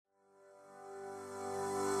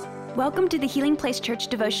Welcome to the Healing Place Church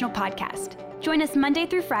Devotional Podcast. Join us Monday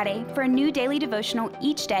through Friday for a new daily devotional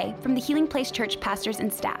each day from the Healing Place Church pastors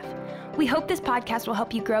and staff. We hope this podcast will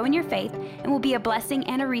help you grow in your faith and will be a blessing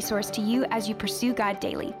and a resource to you as you pursue God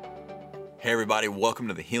daily. Hey everybody, welcome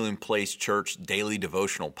to the Healing Place Church Daily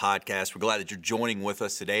Devotional Podcast. We're glad that you're joining with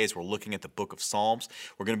us today as we're looking at the book of Psalms.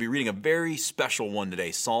 We're going to be reading a very special one today,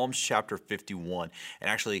 Psalms chapter 51. And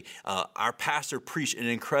actually, our pastor preached an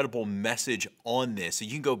incredible message on this. So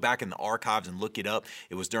you can go back in the archives and look it up.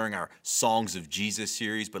 It was during our Songs of Jesus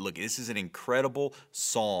series. But look, this is an incredible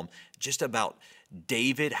psalm just about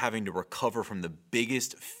David having to recover from the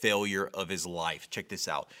biggest failure of his life. Check this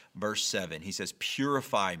out. Verse 7, he says,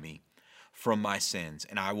 "Purify me from my sins,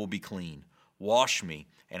 and I will be clean. Wash me,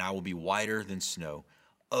 and I will be whiter than snow.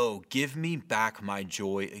 Oh, give me back my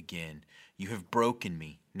joy again. You have broken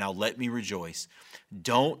me. Now let me rejoice.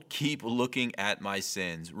 Don't keep looking at my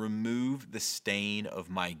sins. Remove the stain of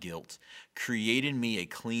my guilt. Create in me a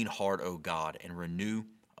clean heart, O God, and renew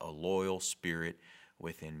a loyal spirit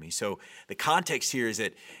within me." So the context here is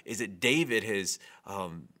that David has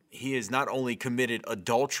he has not only committed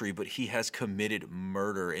adultery, but he has committed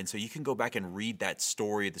murder. And so you can go back and read that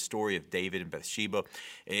story, the story of David and Bathsheba.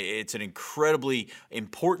 It's an incredibly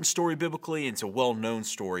important story biblically, and it's a well-known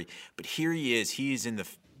story. But here he is in the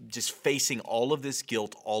just facing all of this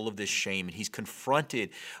guilt, all of this shame, and he's confronted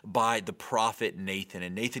by the prophet Nathan.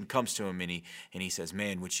 And Nathan comes to him and he says,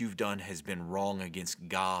 "Man, what you've done has been wrong against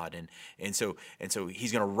God." And so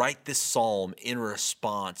he's going to write this psalm in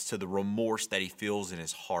response to the remorse that he feels in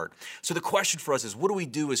his heart. So the question for us is, what do we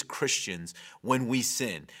do as Christians when we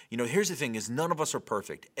sin? You know, here's the thing: is none of us are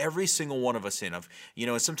perfect. Every single one of us sin.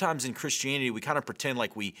 And sometimes in Christianity we kind of pretend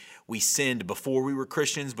like we sinned before we were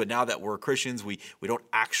Christians, but now that we're Christians, we don't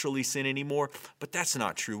actually sin anymore. But that's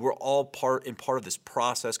not true. We're all part of this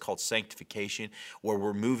process called sanctification, where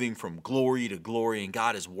we're moving from glory to glory, and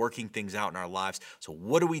God is working things out in our lives. So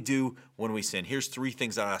what do we do when we sin? Here's three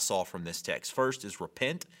things that I saw from this text. First is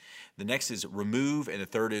repent. The next is remove, and the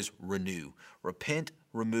third is renew. Repent,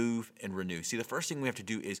 remove, and renew. See, the first thing we have to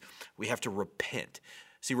do is we have to repent.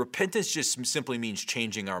 See, repentance just simply means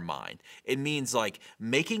changing our mind. It means like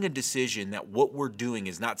making a decision that what we're doing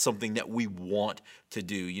is not something that we want to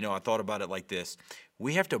do. You know, I thought about it like this.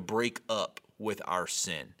 We have to break up with our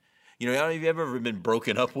sin. You know, have you ever been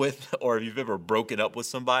broken up with, or have you ever broken up with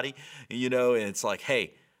somebody, and it's like,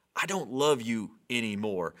 hey, I don't love you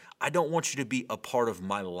anymore. I don't want you to be a part of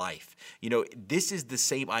my life. You know, this is the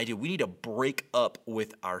same idea. We need to break up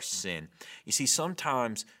with our sin. You see,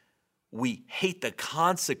 sometimes we hate the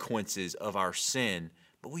consequences of our sin,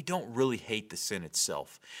 but we don't really hate the sin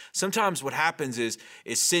itself. Sometimes what happens is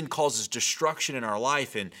sin causes destruction in our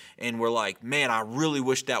life, and we're like, man, I really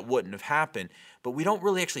wish that wouldn't have happened. But we don't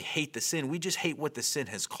really actually hate the sin. We just hate what the sin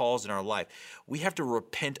has caused in our life. We have to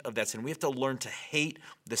repent of that sin. We have to learn to hate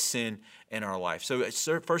the sin in our life. So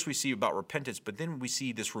first we see about repentance, but then we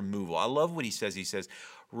see this removal. I love what he says. He says,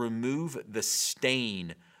 remove the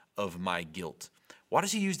stain of my guilt. Why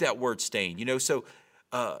does he use that word stain? You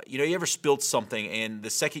ever spilled something, and the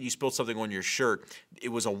second you spilled something on your shirt, it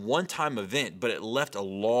was a one-time event, but it left a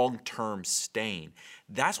long-term stain.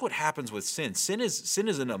 That's what happens with sin. Sin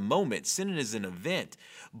isn't a moment. Sin is an event,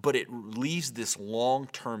 but it leaves this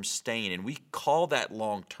long-term stain, and we call that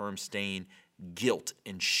long-term stain guilt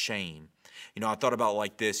and shame. You know, I thought about it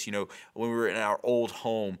like this. You know, when we were in our old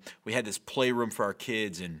home, we had this playroom for our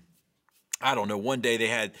kids, and I don't know, one day they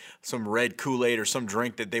had some red Kool-Aid or some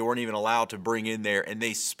drink that they weren't even allowed to bring in there, and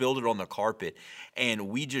they spilled it on the carpet. And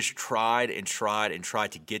we just tried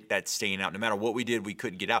to get that stain out. No matter what we did, we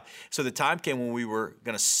couldn't get out. So the time came when we were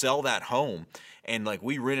going to sell that home, and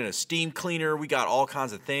we rented a steam cleaner, we got all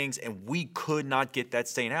kinds of things, and we could not get that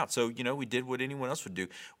stain out. So, we did what anyone else would do.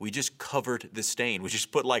 We just covered the stain. We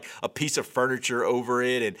just put a piece of furniture over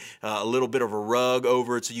it and a little bit of a rug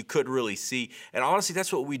over it so you couldn't really see. And honestly,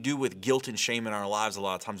 that's what we do with guilt and shame in our lives a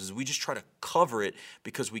lot of times, is we just try to cover it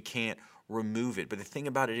because we can't remove it. But the thing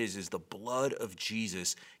about it is the blood of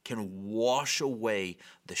Jesus can wash away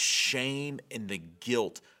the shame and the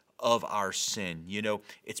guilt of our sin.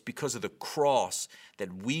 It's because of the cross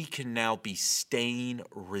that we can now be stain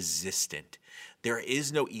resistant. There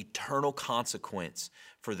is no eternal consequence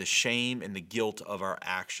for the shame and the guilt of our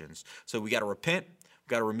actions. So we got to repent, we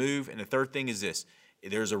got to remove, and the third thing is this: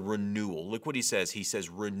 there's a renewal. Look what he says. He says,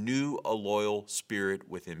 renew a loyal spirit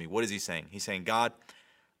within me. What is he saying? He's saying, God,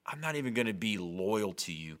 I'm not even going to be loyal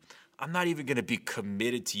to you. I'm not even going to be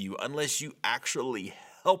committed to you unless you actually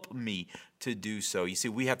help me to do so. You see,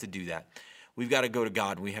 we have to do that. We've got to go to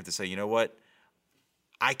God and we have to say, you know what?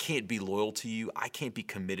 I can't be loyal to you. I can't be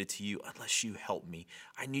committed to you unless you help me.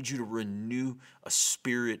 I need you to renew a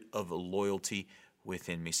spirit of loyalty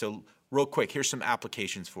within me. So real quick, here's some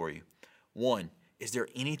applications for you. One, is there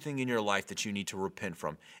anything in your life that you need to repent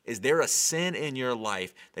from? Is there a sin in your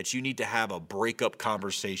life that you need to have a breakup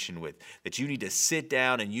conversation with, that you need to sit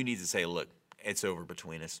down and you need to say, look, it's over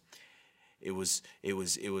between us. It was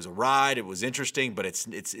a ride. It was interesting, but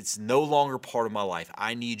it's no longer part of my life.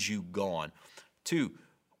 I need you gone. Two,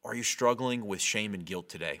 are you struggling with shame and guilt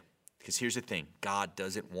today? Because here's the thing, God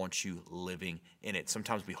doesn't want you living in it.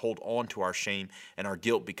 Sometimes we hold on to our shame and our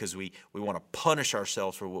guilt because we want to punish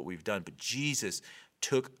ourselves for what we've done. But Jesus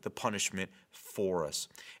took the punishment for us.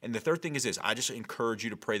 And the third thing is this. I just encourage you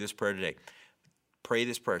to pray this prayer today. Pray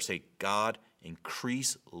this prayer. Say, God,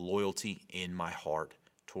 increase loyalty in my heart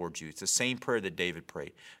towards you. It's the same prayer that David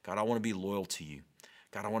prayed. God, I want to be loyal to you.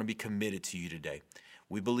 God, I want to be committed to you today.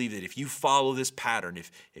 We believe that if you follow this pattern,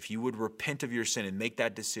 if you would repent of your sin and make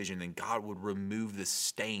that decision, then God would remove the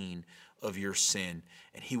stain of your sin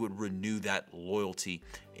and he would renew that loyalty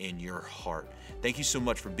in your heart. Thank you so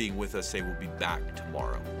much for being with us today. We'll be back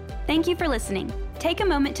tomorrow. Thank you for listening. Take a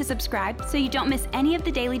moment to subscribe so you don't miss any of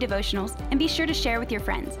the daily devotionals, and be sure to share with your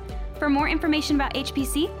friends. For more information about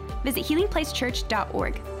HPC, visit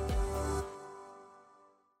healingplacechurch.org.